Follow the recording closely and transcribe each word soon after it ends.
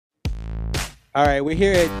All right, we're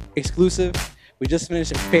here at Xcluciv. We just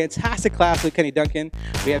finished a fantastic class with Kenny Duncan.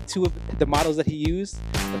 We have two of the models that he used.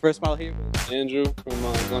 The first model here was Andrew from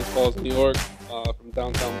Glens Falls, New York, from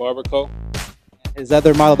Downtown Barber Co. his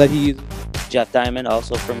other model that he used. Jeff Diamond,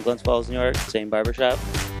 also from Glens Falls, New York, same barbershop.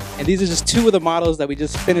 And these are just two of the models that we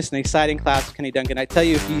just finished an exciting class with Kenny Duncan. I tell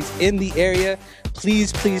you, if he's in the area,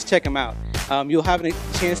 please check him out. You'll have a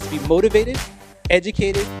chance to be motivated,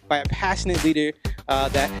 educated by a passionate leader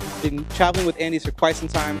that has been traveling with Andy's for quite some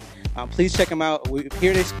time. Please check him out. We're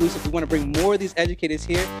here at Xcluciv. We want to bring more of these educators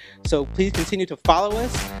here. So please continue to follow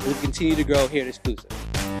us as we continue to grow here at Xcluciv.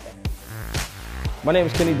 My name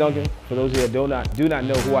is Kenny Duncan. For those of you that do not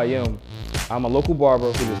know who I am, I'm a local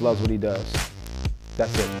barber who just loves what he does.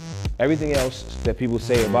 That's it. Everything else that people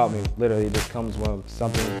say about me literally just comes from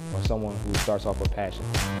something or someone who starts off with passion.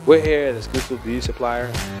 We're here at Xcluciv Beauty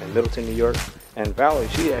Supplier in Middleton, New York. And Valerie,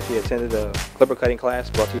 she actually attended a clipper cutting class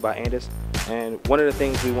brought to you by Andis. And one of the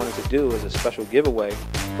things we wanted to do is a special giveaway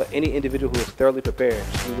for any individual who is thoroughly prepared.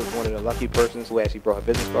 She was one of the lucky persons who actually brought her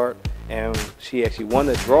business card, and she actually won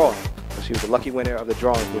the drawing. So she was the lucky winner of the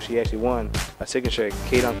drawing, where she actually won a signature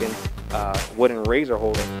K. Duncan wooden razor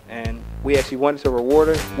holder. And we actually wanted to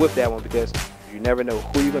reward her with that one because you never know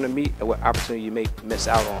who you're going to meet and what opportunity you may miss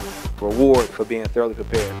out on. Reward for being thoroughly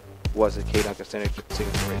prepared was the K. Duncan signature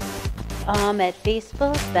razor. At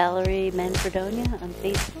Facebook, Valerie Manfredonia on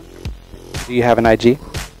Facebook. Do you have an IG?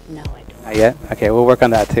 No, I don't. Not yet? Okay, we'll work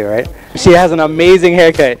on that too, right? She has an amazing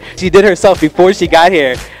haircut. She did herself before she got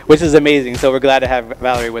here, which is amazing. So we're glad to have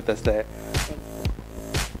Valerie with us today.